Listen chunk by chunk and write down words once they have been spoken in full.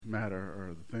matter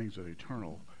are the things that are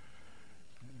eternal.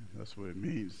 That's what it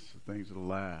means, the things that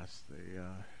last. They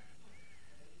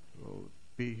will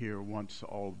be here once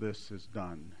all this is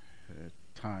done.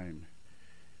 Time,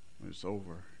 when it's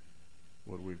over,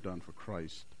 what we've done for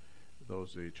Christ,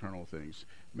 those are eternal things.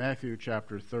 Matthew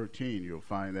chapter 13, you'll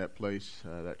find that place,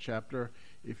 that chapter,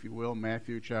 if you will.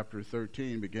 Matthew chapter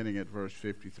 13, beginning at verse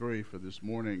 53 for this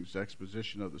morning's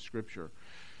exposition of the Scripture.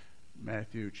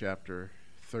 Matthew chapter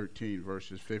 13,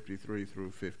 verses 53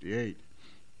 through 58.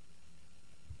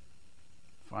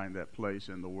 Find that place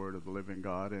in the Word of the living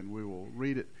God, and we will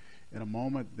read it in a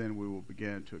moment. Then we will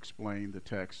begin to explain the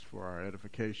text for our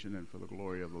edification and for the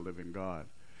glory of the living God.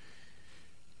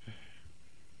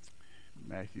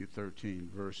 Matthew 13,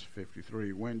 verse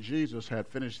 53. When Jesus had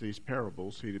finished these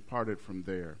parables, he departed from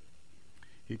there.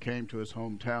 He came to his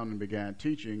hometown and began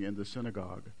teaching in the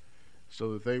synagogue,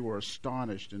 so that they were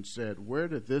astonished and said, "Where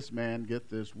did this man get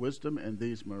this wisdom and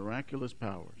these miraculous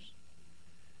powers?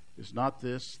 Is not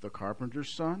this the carpenter's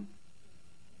son?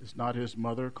 Is not his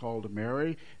mother called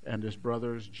Mary, and his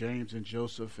brothers James and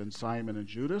Joseph and Simon and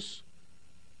Judas?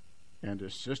 And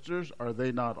his sisters, are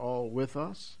they not all with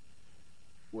us?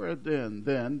 Where then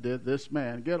did this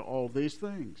man get all these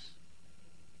things?"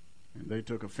 And they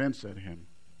took offense at him.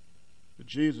 But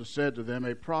Jesus said to them,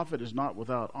 "A prophet is not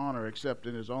without honor except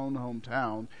in his own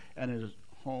hometown and in his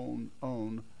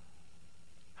own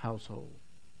household."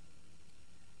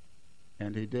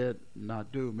 And he did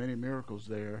not do many miracles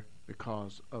there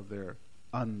because of their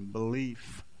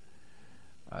unbelief.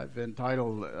 I've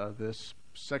entitled this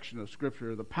section of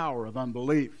Scripture, "The Power of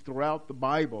Unbelief." Throughout the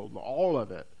Bible, all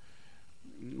of it,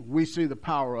 we see the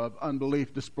power of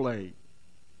unbelief displayed.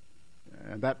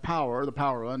 And that power, the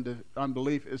power of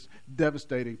unbelief, is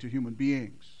devastating to human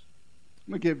beings.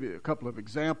 Let me give you a couple of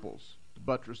examples to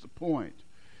buttress the point.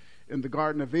 In the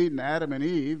Garden of Eden, Adam and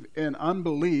Eve, in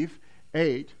unbelief,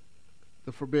 ate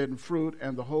the forbidden fruit,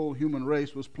 and the whole human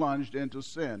race was plunged into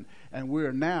sin. And we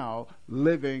are now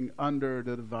living under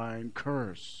the divine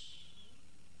curse.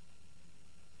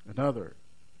 Another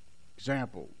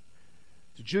example.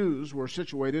 The Jews were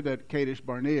situated at Kadesh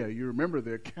Barnea. You remember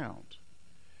the account.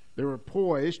 They were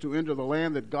poised to enter the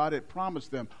land that God had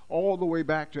promised them all the way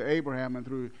back to Abraham and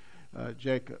through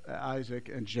Isaac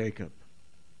and Jacob.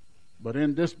 But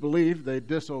in disbelief, they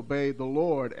disobeyed the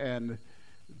Lord, and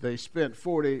they spent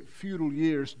 40 futile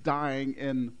years dying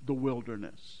in the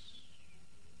wilderness.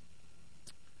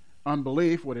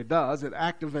 Unbelief, what it does, it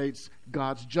activates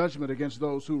God's judgment against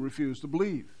those who refuse to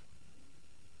believe.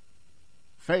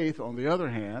 Faith, on the other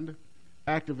hand,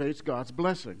 activates God's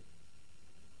blessing.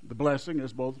 The blessing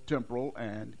is both temporal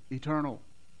and eternal.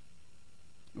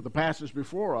 The passage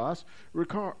before us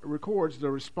records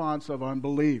the response of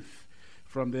unbelief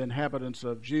from the inhabitants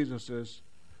of Jesus'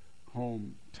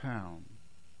 hometown.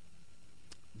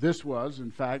 This was,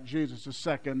 in fact, Jesus'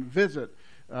 second visit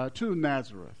to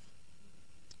Nazareth.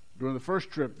 During the first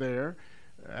trip there,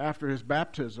 after his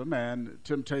baptism and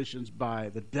temptations by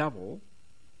the devil,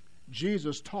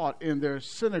 Jesus taught in their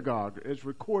synagogue. It's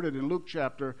recorded in Luke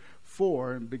chapter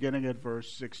 4, and beginning at verse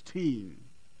 16.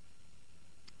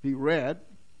 He read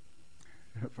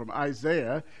from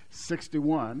Isaiah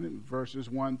 61, verses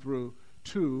 1 through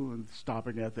 2, and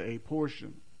stopping at the A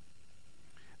portion.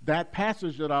 That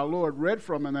passage that our Lord read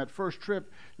from in that first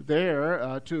trip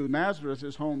there to Nazareth,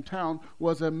 his hometown,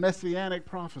 was a messianic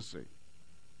prophecy.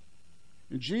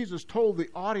 And Jesus told the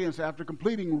audience, after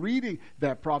completing reading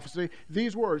that prophecy,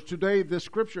 these words, "Today this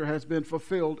scripture has been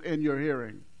fulfilled in your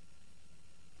hearing."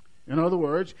 In other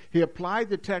words, he applied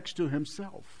the text to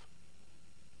himself.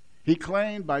 He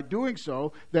claimed by doing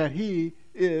so that he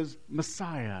is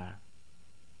Messiah.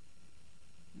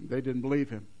 They didn't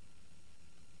believe him.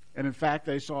 And in fact,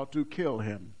 they sought to kill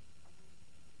him.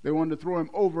 They wanted to throw him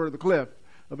over the cliff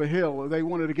of a hill. They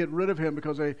wanted to get rid of him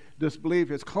because they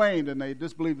disbelieved his claim, and they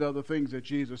disbelieved the other things that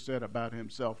Jesus said about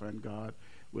himself and God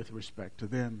with respect to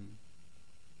them.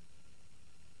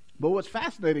 But what's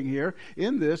fascinating here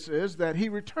in this is that he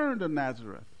returned to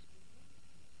Nazareth.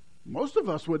 Most of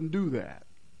us wouldn't do that.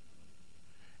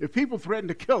 If people threatened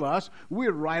to kill us,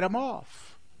 we'd write them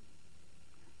off.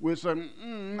 We'd say,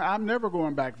 I'm never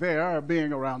going back there or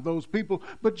being around those people.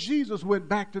 But Jesus went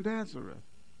back to Nazareth.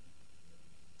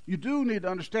 You do need to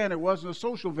understand it wasn't a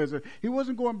social visit. He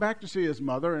wasn't going back to see his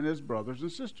mother and his brothers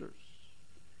and sisters.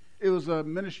 It was a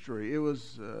ministry. It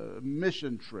was a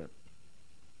mission trip.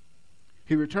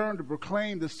 He returned to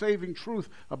proclaim the saving truth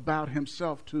about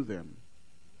himself to them.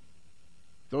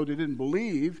 Though they didn't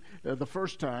believe the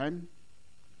first time,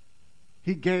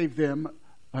 he gave them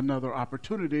another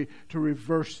opportunity to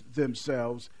reverse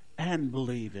themselves and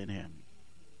believe in him.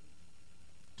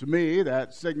 To me,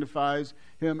 that signifies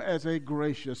him as a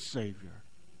gracious Savior.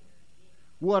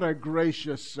 What a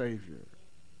gracious Savior.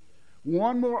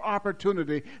 One more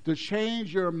opportunity to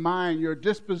change your mind, your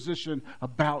disposition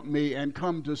about me, and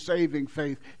come to saving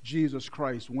faith. Jesus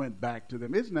Christ went back to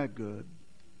them. Isn't that good?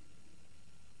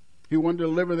 He wanted to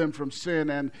deliver them from sin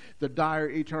and the dire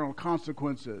eternal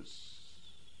consequences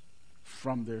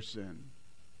from their sin.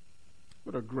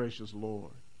 What a gracious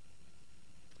Lord.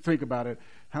 Think about it.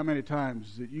 How many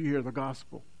times did you hear the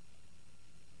gospel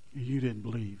and you didn't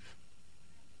believe?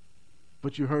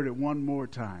 But you heard it one more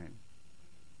time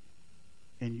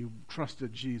and you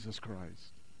trusted Jesus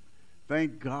Christ.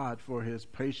 Thank God for his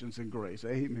patience and grace.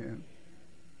 Amen.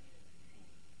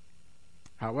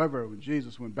 However, when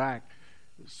Jesus went back,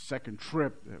 the second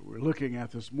trip that we're looking at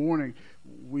this morning,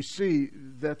 we see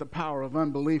that the power of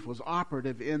unbelief was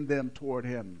operative in them toward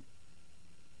him.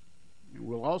 And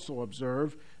we'll also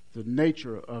observe the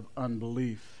nature of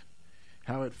unbelief,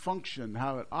 how it functioned,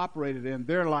 how it operated in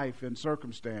their life and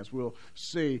circumstance. We'll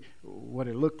see what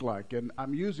it looked like. And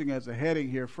I'm using as a heading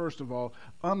here, first of all,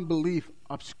 unbelief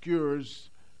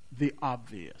obscures the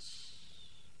obvious.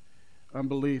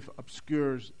 Unbelief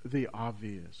obscures the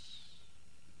obvious.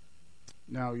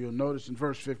 Now, you'll notice in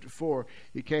verse 54,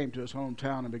 he came to his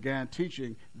hometown and began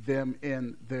teaching them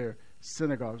in their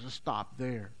synagogues. Let's stop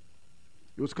there.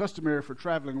 It was customary for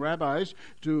traveling rabbis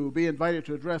to be invited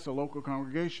to address a local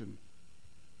congregation.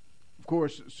 Of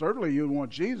course, certainly you'd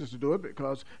want Jesus to do it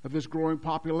because of his growing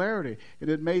popularity, and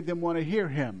it made them want to hear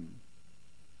him.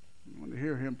 Want to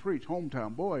hear him preach,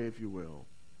 hometown boy, if you will.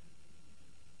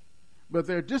 But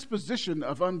their disposition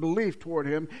of unbelief toward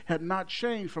him had not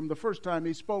changed from the first time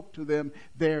he spoke to them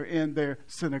there in their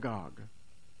synagogue.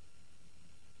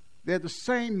 They had the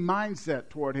same mindset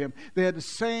toward him. They had the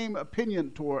same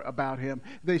opinion about him.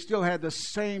 They still had the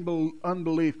same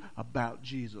unbelief about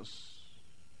Jesus.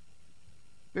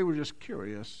 They were just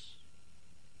curious.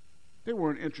 They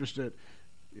weren't interested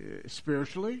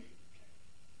spiritually.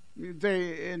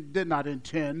 They did not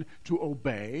intend to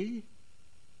obey.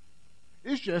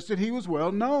 It's just that he was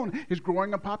well known. His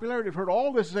growing in popularity. They've heard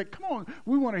all this and said, come on,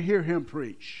 we want to hear him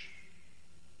preach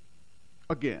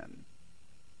again.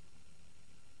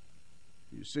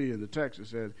 You see in the text it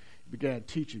says, he began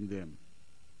teaching them.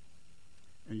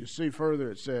 And you see further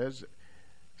it says,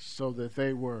 so that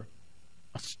they were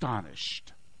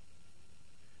astonished.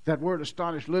 That word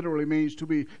astonished literally means to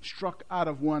be struck out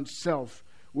of oneself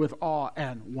with awe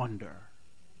and wonder.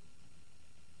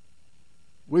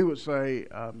 We would say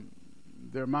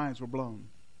their minds were blown.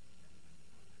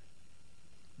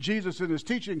 Jesus in his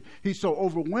teaching, he so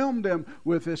overwhelmed them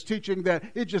with his teaching that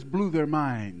it just blew their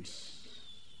minds.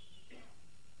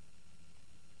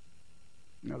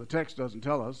 Now, the text doesn't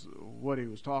tell us what he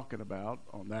was talking about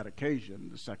on that occasion,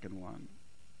 the second one.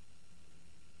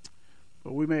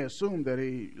 But we may assume that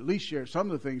he at least shared some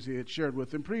of the things he had shared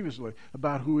with them previously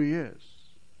about who he is.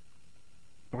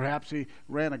 Perhaps he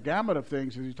ran a gamut of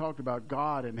things as he talked about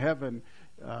God and heaven,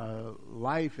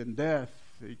 life and death,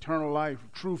 eternal life,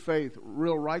 true faith,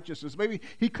 real righteousness. Maybe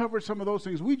he covered some of those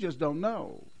things we just don't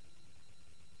know.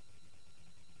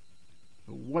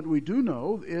 What we do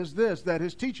know is this, that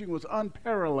his teaching was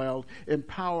unparalleled in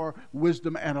power,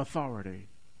 wisdom, and authority.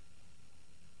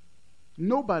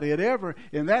 Nobody had ever,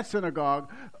 in that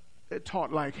synagogue,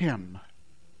 taught like him.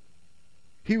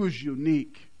 He was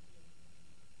unique.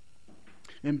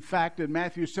 In fact, in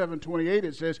Matthew 7:28,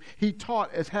 it says, he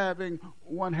taught as having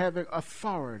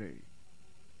authority.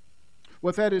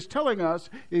 What that is telling us,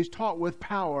 he's taught with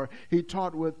power, he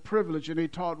taught with privilege, and he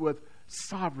taught with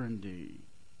sovereignty.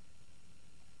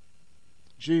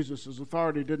 Jesus'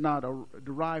 authority did not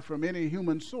derive from any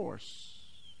human source.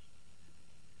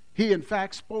 He, in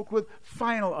fact, spoke with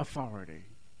final authority.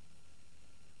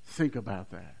 Think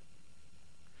about that.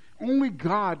 Only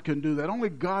God can do that. Only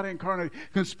God incarnate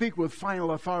can speak with final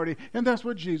authority, and that's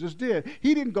what Jesus did.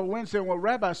 He didn't go in and say, well,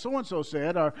 Rabbi so-and-so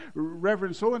said, or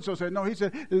Reverend so-and-so said. No, he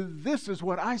said, this is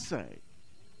what I say.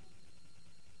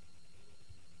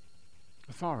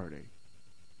 Authority.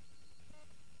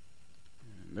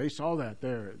 They saw that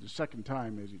there the second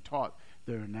time as he taught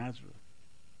there in Nazareth.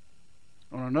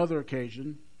 On another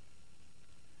occasion,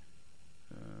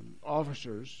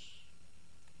 officers,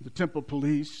 the temple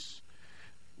police,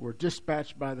 were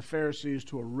dispatched by the Pharisees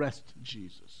to arrest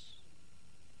Jesus.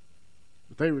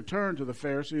 But they returned to the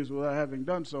Pharisees without having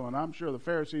done so, and I'm sure the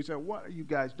Pharisees said, what are you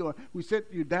guys doing? We sent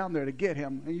you down there to get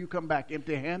him, and you come back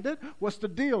empty-handed? What's the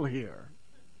deal here?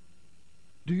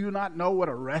 Do you not know what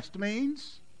arrest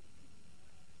means?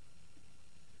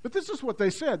 But this is what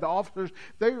they said. The officers,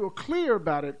 they were clear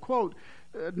about it. Quote,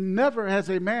 never has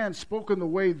a man spoken the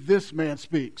way this man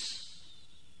speaks.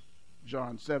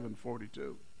 John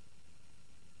 7:42.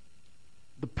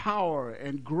 The power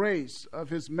and grace of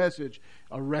his message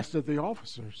arrested the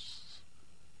officers.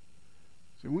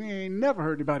 See, we ain't never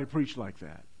heard anybody preach like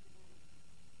that.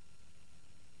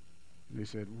 And they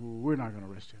said, we're not going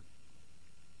to arrest him.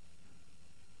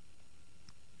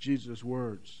 Jesus'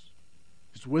 words,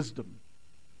 his wisdom,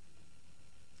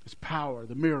 his power,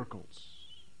 the miracles,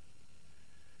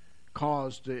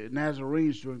 caused the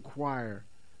Nazarenes to inquire.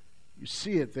 You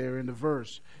see it there in the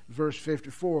verse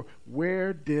 54.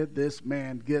 Where did this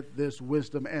man get this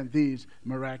wisdom and these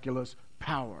miraculous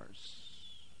powers?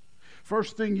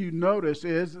 First thing you notice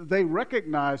is they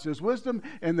recognize his wisdom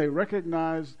and they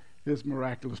recognize his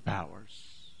miraculous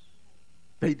powers.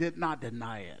 They did not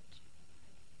deny it.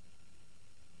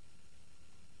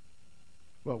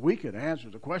 Well, we can answer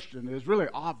the question. It's really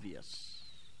obvious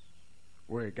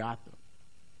where he got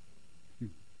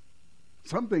them.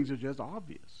 Some things are just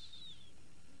obvious.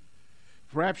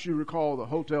 Perhaps you recall the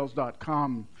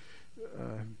Hotels.com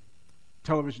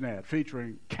television ad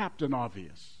featuring Captain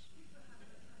Obvious.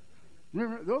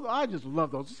 Remember those? I just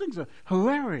love those. These things are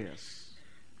hilarious.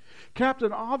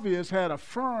 Captain Obvious had a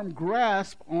firm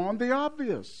grasp on the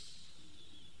obvious.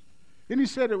 And he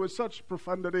said it with such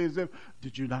profundity as if,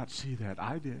 did you not see that?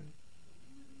 I did.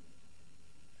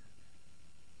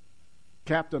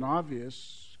 Captain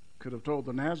Obvious could have told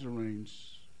the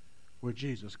Nazarenes where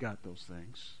Jesus got those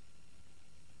things.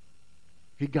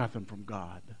 He got them from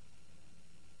God.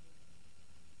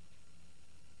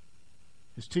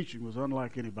 His teaching was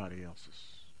unlike anybody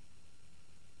else's.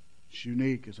 It's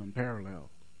unique, it's unparalleled.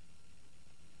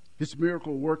 His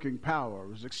miracle working power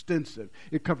was extensive.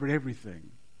 It covered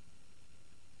everything.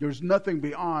 There's nothing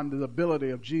beyond the ability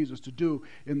of Jesus to do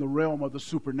in the realm of the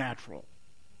supernatural.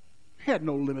 He had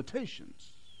no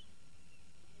limitations.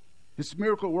 His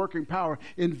miracle working power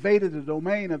invaded the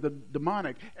domain of the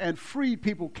demonic and freed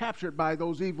people captured by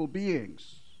those evil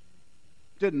beings.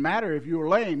 Didn't matter if you were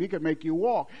lame, he could make you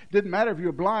walk. Didn't matter if you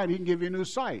were blind, he can give you new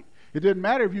sight. It didn't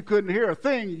matter if you couldn't hear a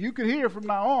thing, you could hear from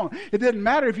now on. It didn't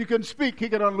matter if you couldn't speak, he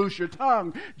could unloose your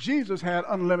tongue. Jesus had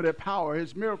unlimited power,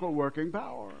 his miracle working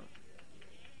power.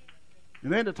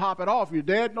 And then to top it off, you're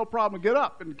dead, no problem, get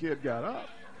up. And the kid got up.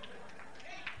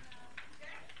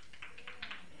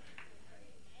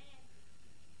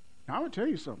 Now, I'm going to tell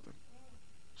you something.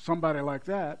 Somebody like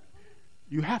that,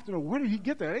 you have to know, where did he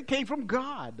get that? It came from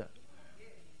God.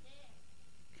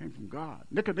 It came from God.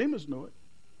 Nicodemus knew it.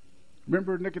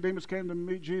 Remember, Nicodemus came to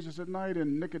meet Jesus at night,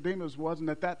 and Nicodemus wasn't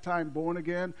at that time born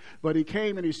again, but he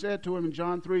came and he said to him in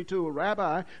John 3:2,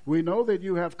 Rabbi, we know that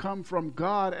you have come from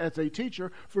God as a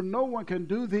teacher, for no one can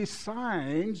do these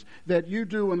signs that you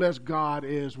do unless God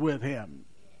is with him.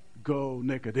 Go,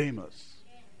 Nicodemus.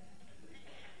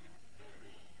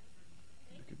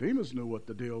 Nicodemus knew what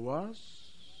the deal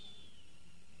was.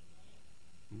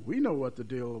 We know what the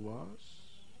deal was.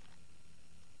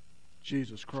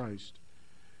 Jesus Christ.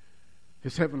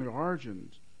 His heavenly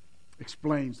origins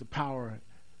explains the power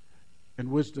and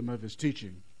wisdom of his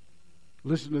teaching.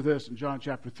 Listen to this in John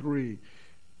chapter 3,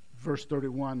 verse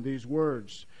 31. These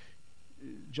words,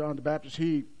 John the Baptist,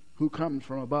 he who comes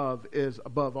from above is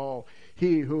above all.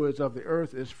 He who is of the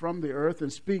earth is from the earth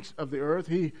and speaks of the earth.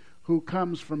 He who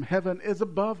comes from heaven is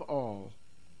above all.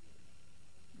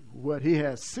 What he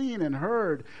has seen and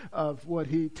heard of what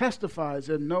he testifies,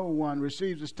 and no one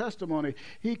receives his testimony.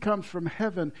 He comes from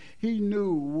heaven. He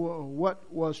knew what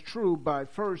was true by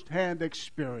first-hand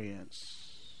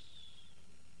experience.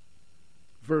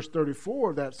 Verse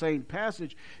 34 of that same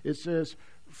passage, it says,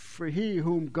 for he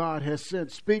whom God has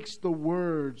sent speaks the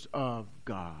words of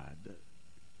God.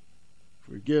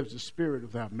 For he gives the Spirit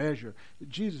without measure.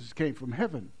 Jesus came from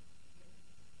heaven.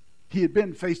 He had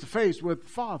been face to face with the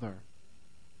Father.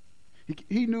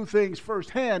 He knew things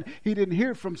firsthand. He didn't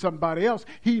hear from somebody else.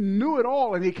 He knew it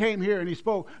all, and he came here and he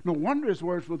spoke. No wonder his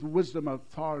words with wisdom,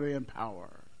 authority, and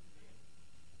power.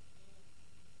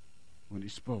 When he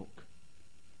spoke.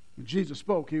 When Jesus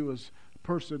spoke, he was a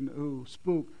person who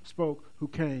spoke who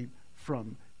came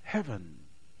from heaven.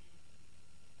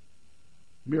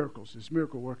 Miracles, his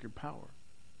miracle working power.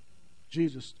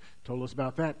 Jesus told us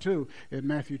about that too. In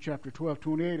Matthew chapter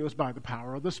 12:28, it was by the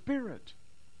power of the Spirit.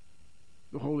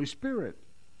 The Holy Spirit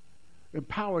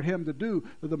empowered him to do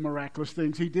the miraculous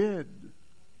things he did.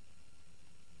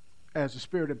 As the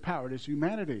Spirit empowered his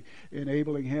humanity,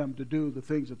 enabling him to do the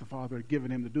things that the Father had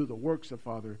given him to do, the works the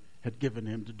Father had given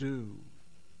him to do.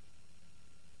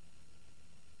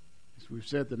 As we've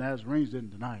said, the Nazarenes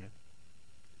didn't deny it.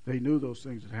 They knew those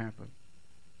things had happened.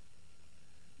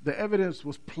 The evidence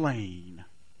was plain.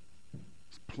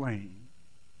 It's plain.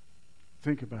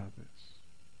 Think about this.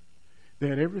 They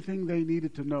had everything they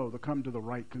needed to know to come to the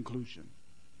right conclusion.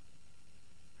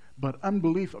 But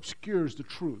unbelief obscures the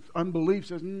truth. Unbelief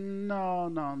says,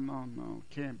 no,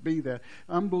 can't be that.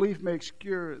 Unbelief may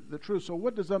obscure the truth. So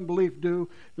what does unbelief do?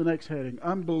 The next heading,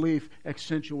 unbelief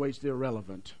accentuates the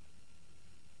irrelevant.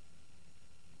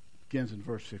 Begins in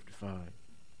verse 55.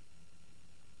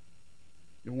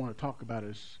 You want to talk about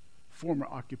his former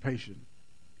occupation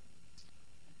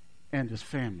and his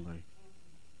family.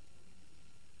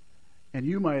 And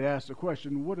you might ask the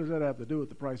question, what does that have to do with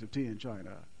the price of tea in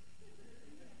China?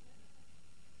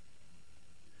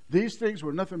 These things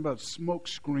were nothing but smoke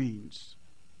screens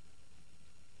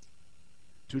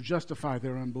to justify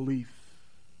their unbelief.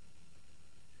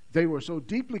 They were so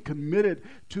deeply committed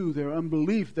to their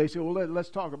unbelief, they said, well, let's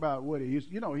talk about what he is.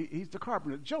 You know, he's the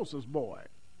carpenter, Joseph's boy.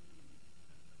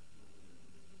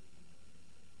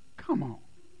 Come on.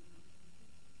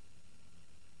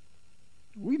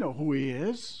 We know who he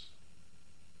is.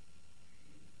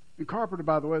 And carpenter,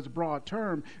 by the way, is a broad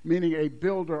term, meaning a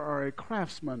builder or a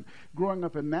craftsman. Growing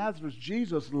up in Nazareth,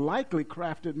 Jesus likely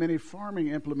crafted many farming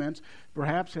implements,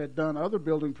 perhaps had done other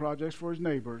building projects for his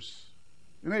neighbors.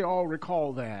 And they all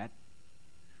recall that.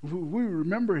 We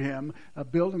remember him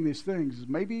building these things.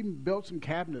 Maybe even built some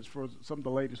cabinets for some of the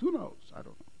ladies. Who knows? I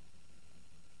don't know.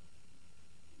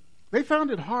 They found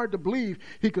it hard to believe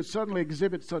he could suddenly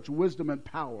exhibit such wisdom and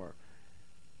power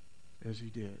as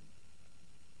he did.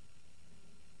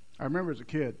 I remember as a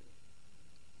kid,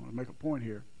 I want to make a point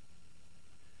here.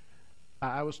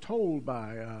 I was told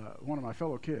by one of my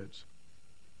fellow kids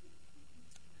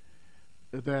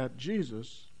that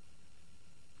Jesus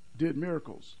did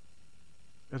miracles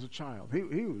as a child. He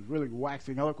was really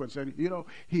waxing eloquent, saying, you know,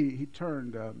 he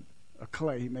turned a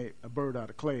clay, he made a bird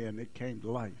out of clay, and it came to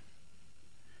life.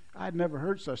 I'd never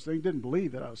heard such thing, didn't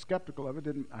believe it. I was skeptical of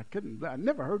it. I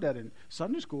never heard that in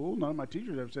Sunday school. None of my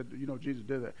teachers ever said, you know, Jesus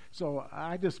did that. So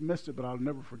I just missed it, but I'll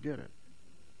never forget it.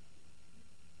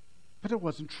 But it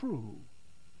wasn't true.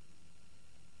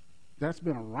 That's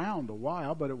been around a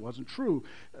while, but it wasn't true.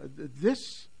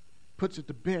 This puts it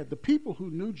to bed. The people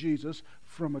who knew Jesus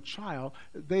from a child,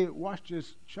 they watched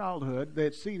his childhood. They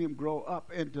had seen him grow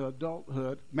up into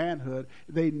adulthood, manhood.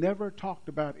 They never talked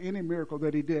about any miracle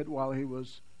that he did while he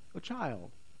was a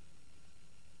child.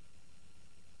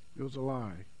 It was a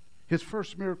lie. His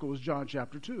first miracle was John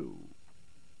chapter 2,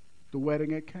 the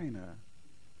wedding at Cana,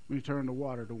 when he turned the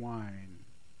water to wine.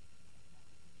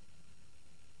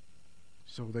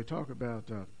 So they talk about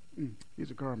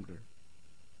he's a carpenter.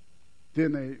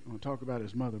 Then they want to talk about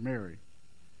his mother Mary.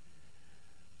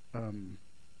 And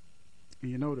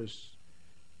you notice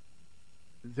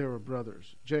there were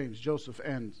brothers, James, Joseph,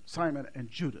 and Simon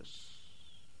and Judas.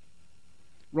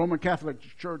 Roman Catholic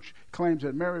Church claims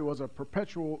that Mary was a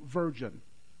perpetual virgin.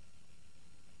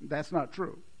 That's not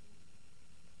true.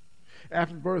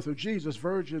 After the birth of Jesus,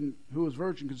 who was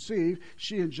virgin conceived,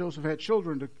 she and Joseph had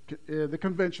children the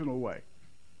conventional way.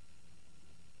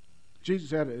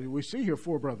 Jesus had, we see here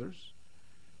 4 brothers,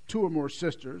 2 or more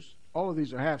sisters. All of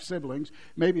these are half siblings,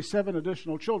 maybe 7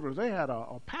 additional children. They had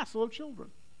a passel of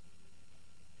children.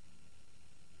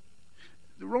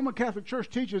 The Roman Catholic Church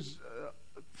teaches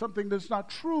something that's not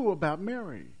true about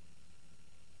Mary.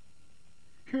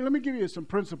 Here, let me give you some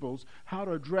principles how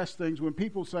to address things when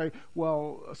people say,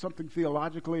 well, something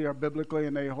theologically or biblically,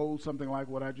 and they hold something like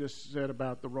what I just said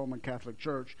about the Roman Catholic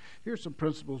Church. Here's some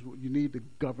principles you need to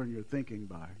govern your thinking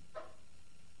by.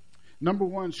 Number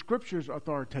 1, Scripture's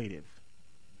authoritative.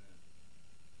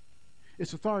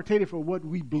 It's authoritative for what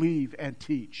we believe and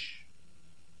teach.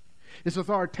 It's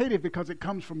authoritative because it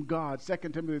comes from God,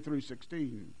 2 Timothy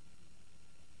 3:16.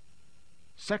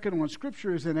 Second one,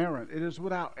 Scripture is inerrant. It is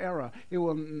without error. It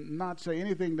will not say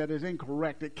anything that is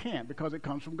incorrect. It can't, because it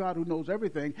comes from God who knows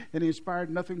everything, and he inspired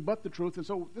nothing but the truth, and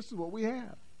so this is what we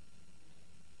have.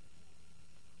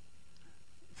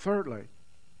 Thirdly,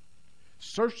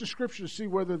 search the Scripture to see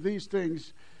whether these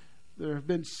things that have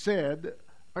been said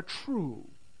are true.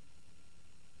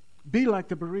 Be like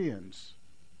the Bereans.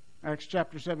 Acts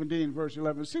chapter 17, verse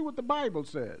 11. See what the Bible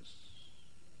says.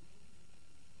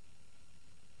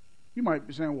 You might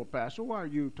be saying, well, Pastor, why are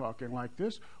you talking like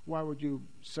this? Why would you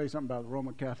say something about the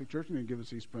Roman Catholic Church and then give us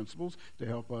these principles to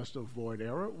help us to avoid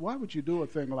error? Why would you do a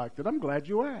thing like that? I'm glad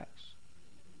you asked.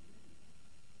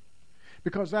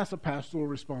 Because that's a pastoral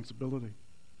responsibility.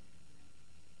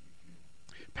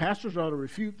 Pastors are to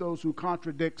refute those who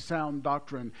contradict sound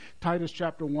doctrine. Titus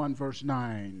chapter 1, verse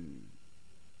 9.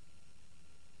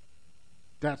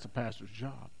 That's a pastor's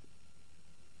job.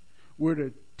 We're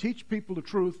to teach people the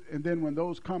truth, and then when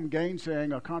those come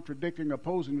gainsaying or contradicting,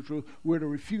 opposing the truth, we're to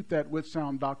refute that with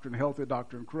sound doctrine, healthy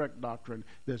doctrine, correct doctrine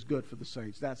that's good for the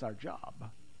saints. That's our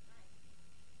job.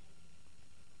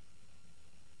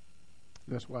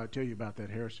 That's why I tell you about that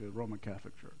heresy of the Roman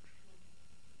Catholic Church.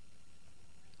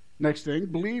 Next thing,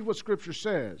 believe what Scripture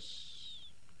says.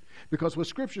 Because what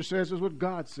Scripture says is what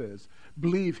God says.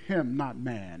 Believe Him, not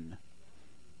man.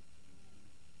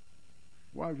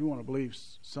 Why would you want to believe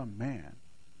some man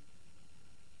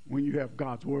when you have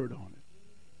God's word on it?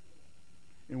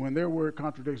 And when their word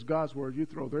contradicts God's word, you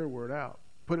throw their word out.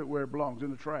 Put it where it belongs,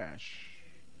 in the trash.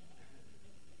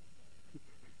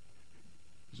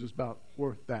 It's just about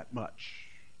worth that much.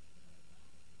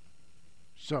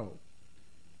 So,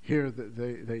 here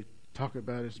they talk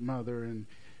about his mother, and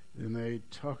they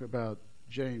talk about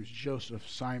James, Joseph,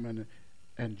 Simon,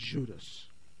 and Judas.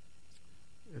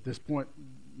 At this point,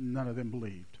 none of them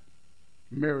believed.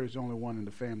 Mary's the only one in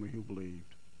the family who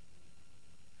believed.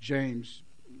 James,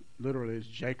 literally, is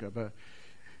Jacob.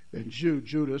 And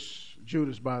Judas,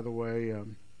 by the way,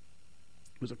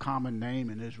 was a common name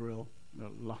in Israel. A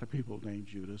lot of people named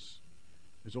Judas.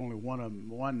 There's only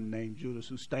one named Judas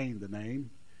who stained the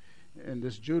name. And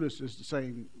this Judas is the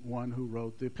same one who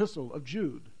wrote the Epistle of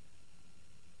Jude.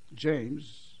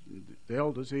 James, the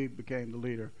eldest, he became the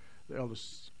leader, the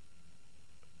eldest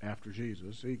after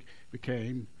Jesus. He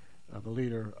became the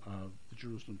leader of the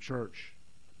Jerusalem church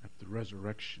at the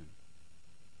resurrection.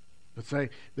 But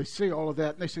they see all of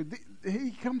that, and they say,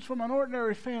 he comes from an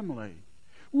ordinary family.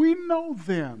 We know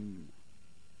them.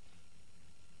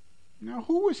 Now,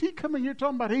 who is he coming here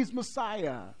talking about? He's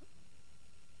Messiah.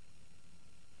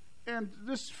 And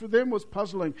this for them was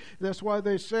puzzling. That's why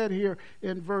they said here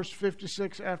in verse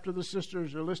 56, after the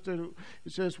sisters are listed,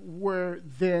 it says, where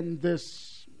then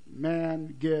this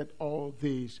man get all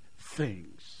these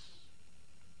things?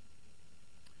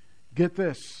 Get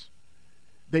this.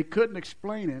 They couldn't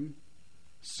explain him,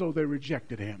 so they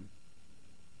rejected him.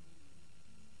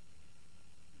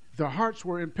 Their hearts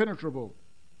were impenetrable.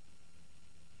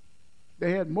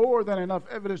 They had more than enough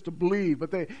evidence to believe, but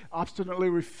they obstinately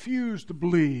refused to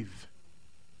believe.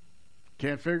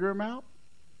 Can't figure him out?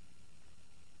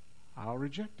 I'll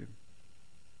reject him.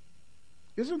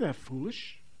 Isn't that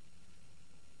foolish?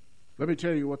 Let me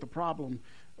tell you what the problem,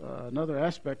 another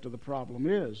aspect of the problem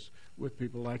is with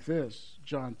people like this.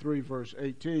 John 3, verse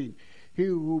 18. He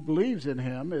who believes in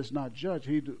him is not judged.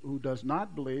 He who does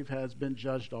not believe has been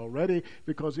judged already,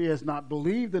 because he has not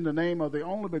believed in the name of the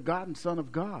only begotten Son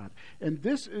of God. And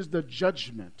this is the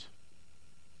judgment,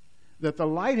 that the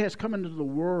light has come into the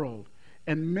world,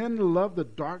 and men love the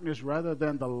darkness rather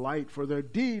than the light, for their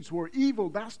deeds were evil.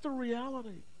 That's the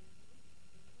reality.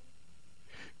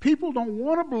 People don't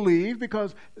want to believe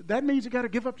because that means you got to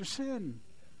give up to sin.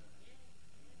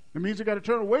 It means you got to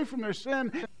turn away from their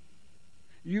sin.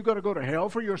 You got to go to hell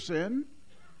for your sin.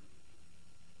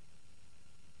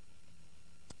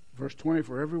 Verse 20,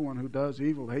 for everyone who does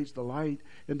evil hates the light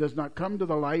and does not come to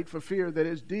the light for fear that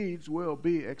his deeds will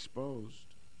be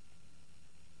exposed.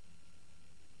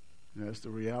 And that's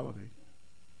the reality.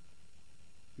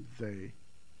 They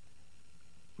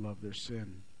love their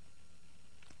sin.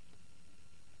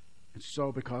 And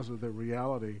so because of the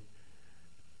reality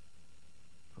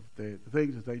of the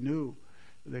things that they knew,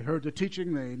 they heard the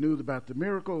teaching, they knew about the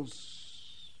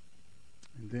miracles.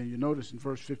 And then you notice in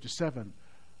verse 57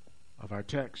 of our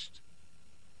text,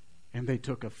 and they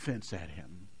took offense at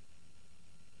him.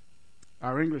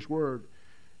 Our English word,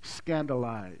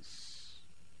 scandalize,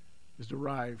 is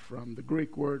derived from the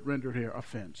Greek word rendered here,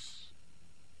 offense.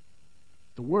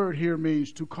 The word here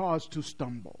means to cause to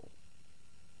stumble.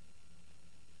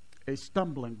 A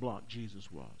stumbling block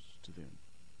Jesus was to them.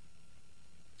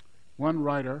 One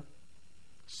writer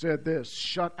said this,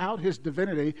 shut out his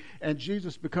divinity and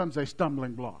Jesus becomes a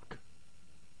stumbling block.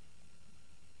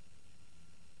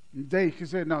 They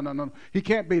said, no. He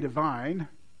can't be divine.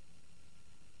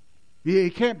 He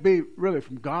can't be really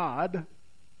from God.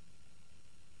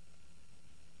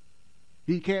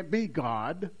 He can't be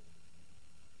God.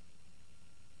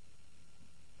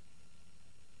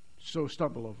 So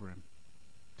stumble over him.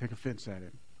 Take offense at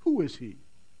him. Who is he?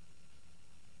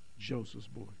 Joseph's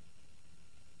boy.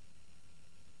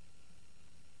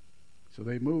 So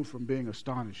they moved from being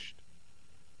astonished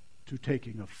to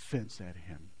taking offense at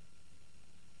him.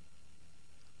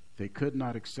 They could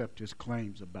not accept his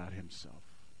claims about himself,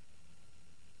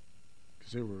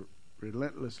 because they were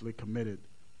relentlessly committed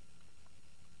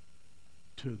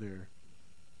to their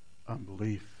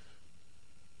unbelief,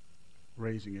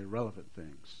 raising irrelevant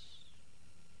things.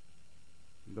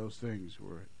 And those things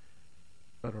were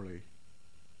utterly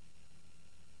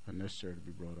unnecessary to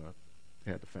be brought up.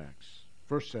 They had the facts.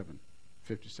 Verse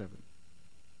 57.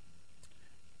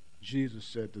 Jesus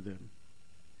said to them,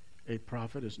 a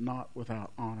prophet is not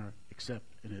without honor except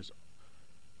in his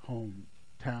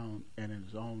hometown and in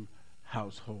his own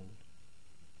household.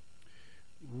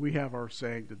 We have our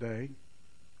saying today,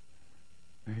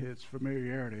 its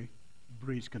familiarity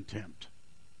breeds contempt.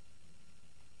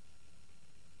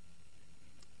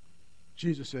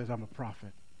 Jesus says, I'm a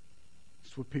prophet.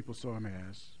 That's what people saw him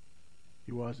as.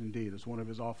 He was indeed. It's one of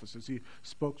his offices. He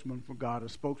spokesman for God, a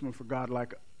spokesman for God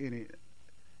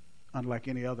unlike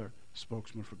any other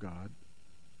spokesman for God.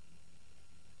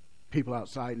 People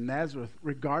outside Nazareth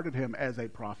regarded him as a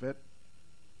prophet,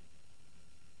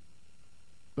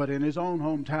 but in his own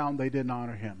hometown they didn't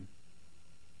honor him.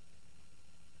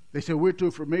 They said, we're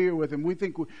too familiar with him. We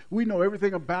think we know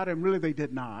everything about him. Really, they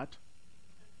did not.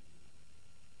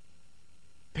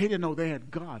 They didn't know they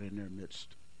had God in their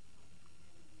midst.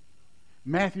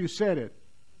 Matthew said it.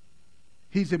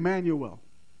 He's Emmanuel,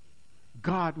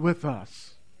 God with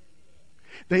us.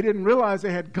 They didn't realize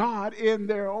they had God in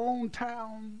their own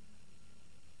town.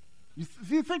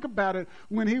 You think about it,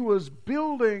 when he was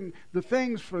building the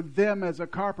things for them as a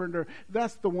carpenter,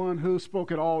 that's the one who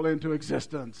spoke it all into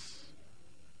existence.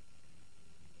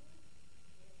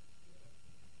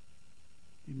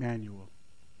 Emmanuel,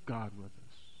 God with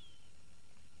us.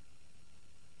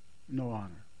 No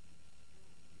honor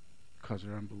because of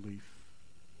their unbelief.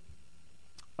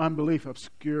 Unbelief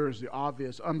obscures the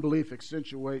obvious. Unbelief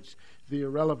accentuates the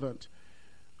irrelevant.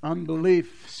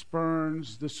 Unbelief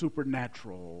spurns the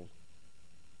supernatural.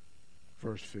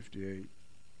 Verse 58.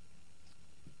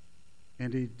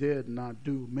 And he did not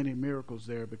do many miracles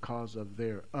there because of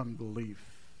their unbelief.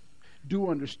 Do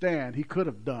understand, he could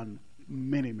have done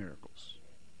many miracles.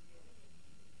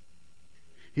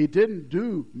 He didn't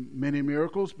do many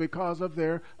miracles because of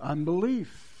their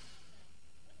unbelief.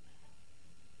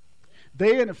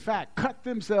 They, in fact, cut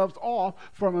themselves off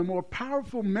from a more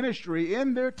powerful ministry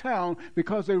in their town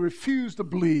because they refused to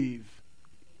believe.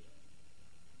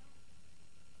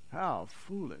 How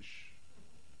foolish.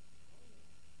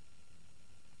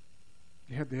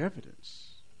 They had the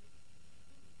evidence.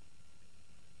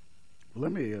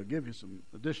 Let me give you some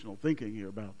additional thinking here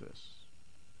about this.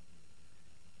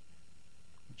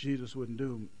 Jesus wouldn't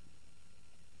do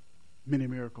many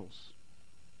miracles.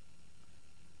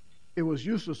 It was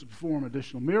useless to perform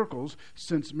additional miracles,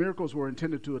 since miracles were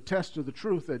intended to attest to the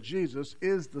truth that Jesus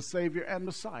is the Savior and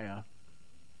Messiah.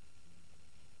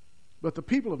 But the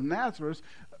people of Nazareth,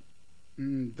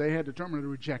 they had determined to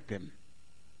reject him.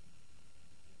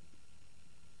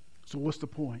 So what's the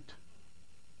point?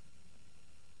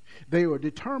 They were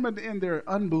determined in their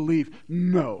unbelief,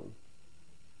 no.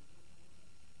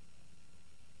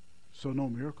 So no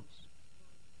miracles.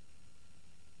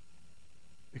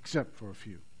 Except for a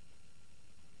few.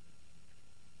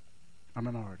 A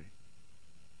minority.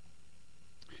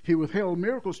 He withheld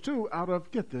miracles too out of,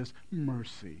 get this,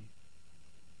 mercy.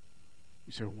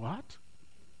 You say, what?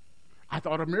 I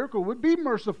thought a miracle would be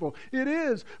merciful. It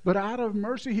is, but out of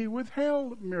mercy he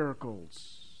withheld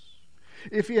miracles.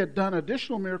 If he had done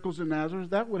additional miracles in Nazareth,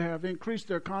 that would have increased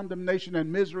their condemnation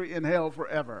and misery in hell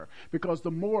forever. Because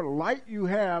the more light you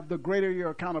have, the greater your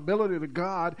accountability to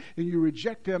God, and you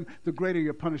reject him, the greater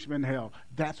your punishment in hell.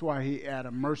 That's why he, out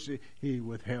of mercy, he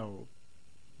withheld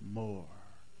more.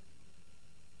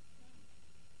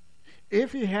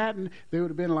 If he hadn't, they would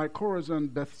have been like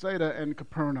Chorazin, Bethsaida, and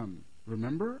Capernaum.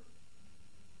 Remember?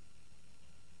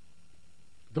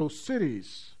 Those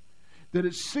cities that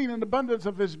had seen an abundance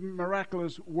of his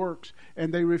miraculous works,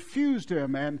 and they refused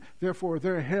him, and therefore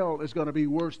their hell is going to be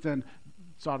worse than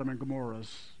Sodom and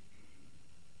Gomorrah's.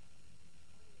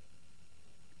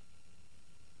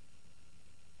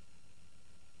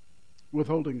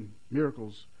 Withholding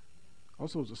miracles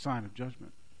also is a sign of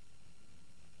judgment.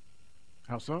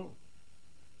 How so?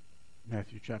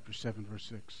 Matthew chapter 7, verse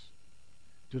 6.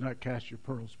 Do not cast your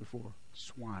pearls before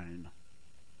swine.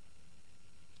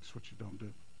 That's what you don't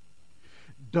do.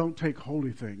 Don't take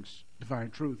holy things,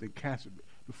 divine truth, and cast it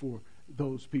before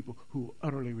those people who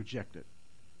utterly reject it.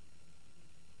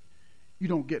 You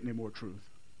don't get any more truth.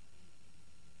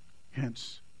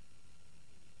 Hence,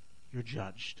 you're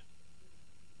judged.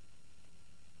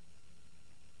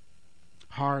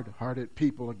 Hard-hearted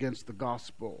people against the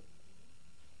gospel.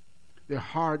 They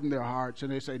harden their hearts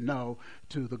and they say no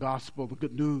to the gospel, the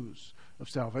good news of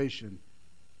salvation.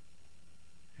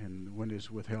 And when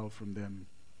it's withheld from them,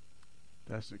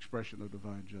 that's an expression of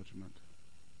divine judgment.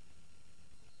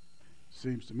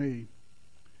 Seems to me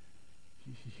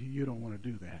you don't want to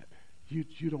do that.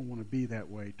 You don't want to be that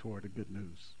way toward the good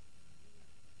news.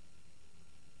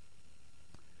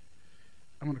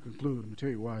 I'm want to conclude. Let me tell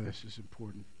you why this is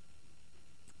important.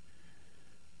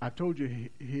 I've told you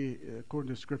he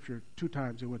according to Scripture, 2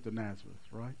 times he went to Nazareth,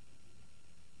 right?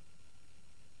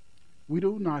 We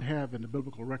do not have in the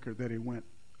biblical record that he went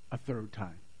a 3rd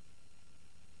time.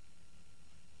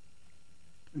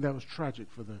 And that was tragic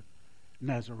for the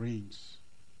Nazarenes.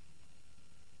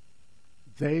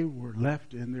 They were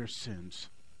left in their sins.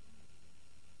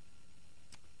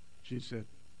 Jesus said,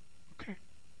 okay.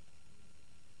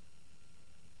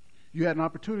 You had an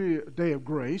opportunity, a day of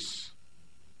grace.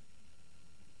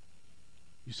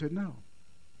 You said no.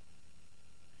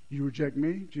 You reject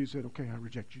me? Jesus said, okay, I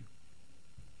reject you.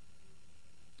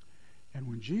 And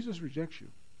when Jesus rejects you,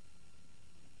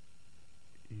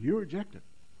 you're rejected.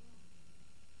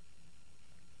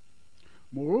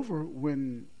 Moreover,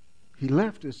 when he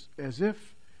left, it's as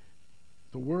if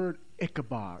the word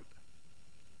Ichabod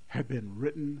had been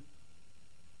written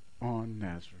on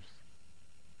Nazareth.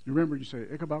 You remember, you say,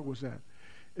 Ichabod, what's that?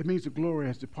 It means the glory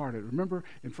has departed. Remember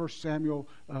in 1 Samuel,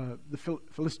 the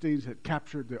Philistines had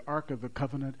captured the Ark of the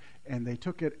Covenant, and they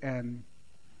took it, and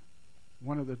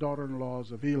one of the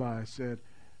daughter-in-laws of Eli said,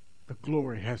 the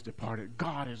glory has departed.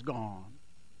 God is gone.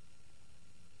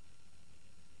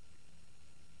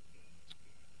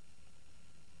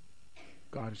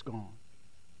 God is gone.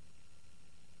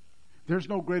 There's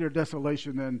no greater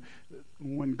desolation than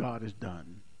when God is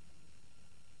done.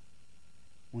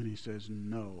 When he says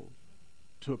no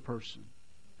to a person.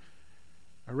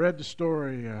 I read the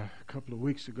story a couple of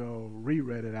weeks ago,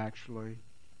 reread it actually,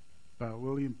 about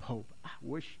William Pope. I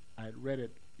wish I had read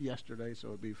it yesterday so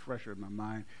it would be fresher in my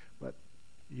mind, but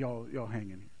y'all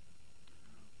hang in here.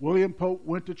 William Pope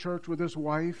went to church with his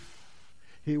wife.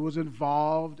 He was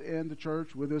involved in the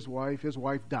church with his wife. His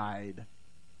wife died.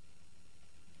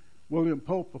 William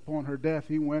Pope, upon her death,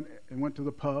 he went to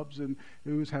the pubs, and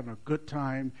he was having a good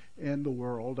time in the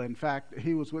world. In fact,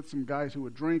 he was with some guys who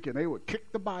would drink, and they would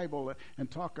kick the Bible and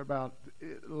talk about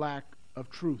lack of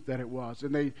truth that it was.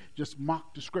 And they just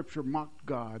mocked the Scripture, mocked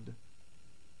God.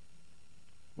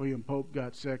 William Pope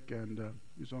got sick, and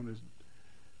he was on his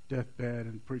deathbed,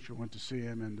 and the preacher went to see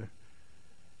him,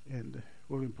 and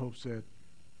William Pope said,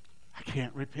 I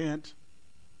can't repent.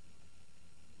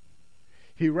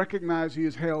 He recognized he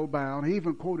is hell-bound. He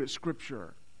even quoted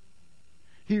Scripture.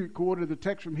 He quoted the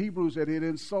text from Hebrews that he had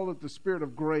insulted the Spirit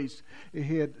of grace.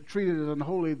 He had treated as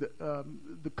unholy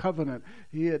the covenant.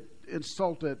 He had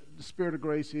insulted the Spirit of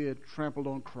grace. He had trampled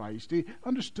on Christ. He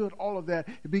understood all of that,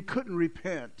 but he couldn't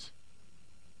repent.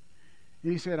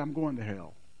 And he said, I'm going to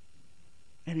hell.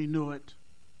 And he knew it.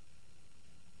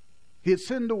 He had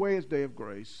sinned away his day of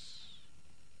grace.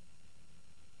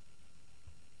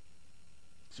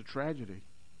 It's a tragedy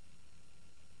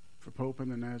for Pope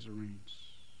and the Nazarenes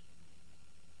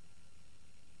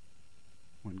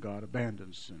when God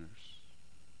abandons sinners.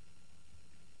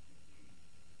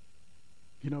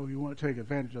 You know, you want to take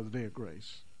advantage of the day of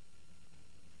grace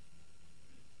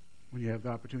when you have the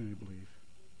opportunity to believe.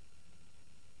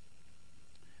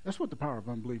 That's what the power of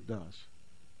unbelief does.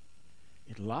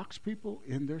 It locks people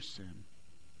in their sin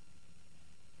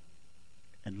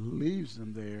and leaves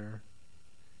them there,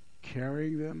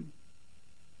 carrying them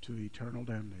to eternal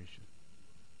damnation.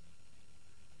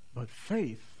 But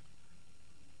faith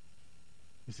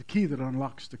is the key that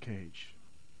unlocks the cage.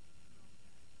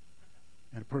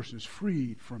 And a person is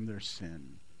freed from their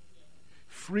sin,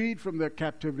 freed from their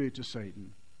captivity to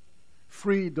Satan,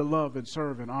 freed to love and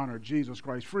serve and honor Jesus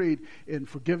Christ, freed in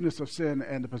forgiveness of sin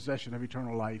and the possession of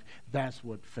eternal life. That's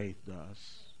what faith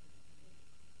does.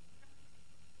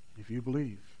 If you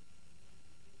believe,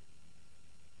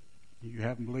 you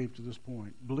haven't believed to this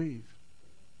point, believe,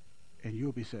 and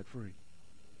you'll be set free.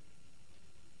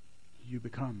 You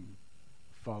become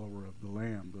a follower of the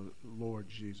Lamb, the Lord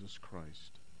Jesus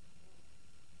Christ.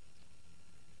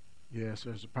 Yes,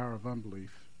 there's the power of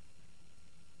unbelief.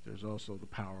 There's also the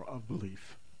power of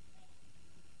belief.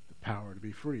 The power to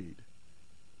be freed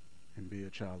and be a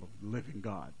child of the living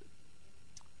God.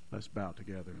 Let's bow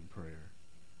together in prayer.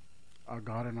 Our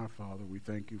God and our Father, we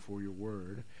thank you for your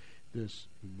word this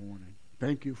morning.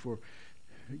 Thank you for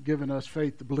giving us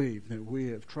faith to believe that we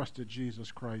have trusted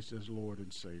Jesus Christ as Lord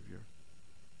and Savior.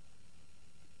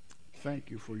 Thank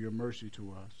you for your mercy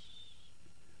to us,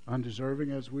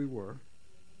 undeserving as we were,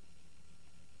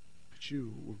 but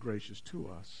you were gracious to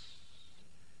us.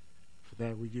 For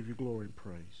that we give you glory and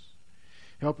praise.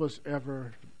 Help us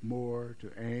ever more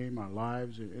to aim our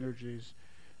lives and energies,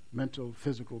 mental,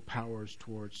 physical powers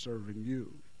towards serving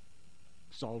you,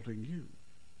 exalting you.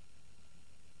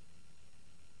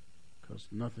 Because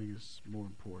nothing is more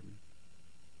important.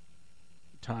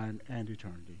 Time and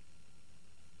eternity.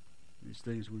 These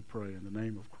things we pray in the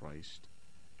name of Christ.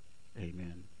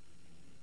 Amen.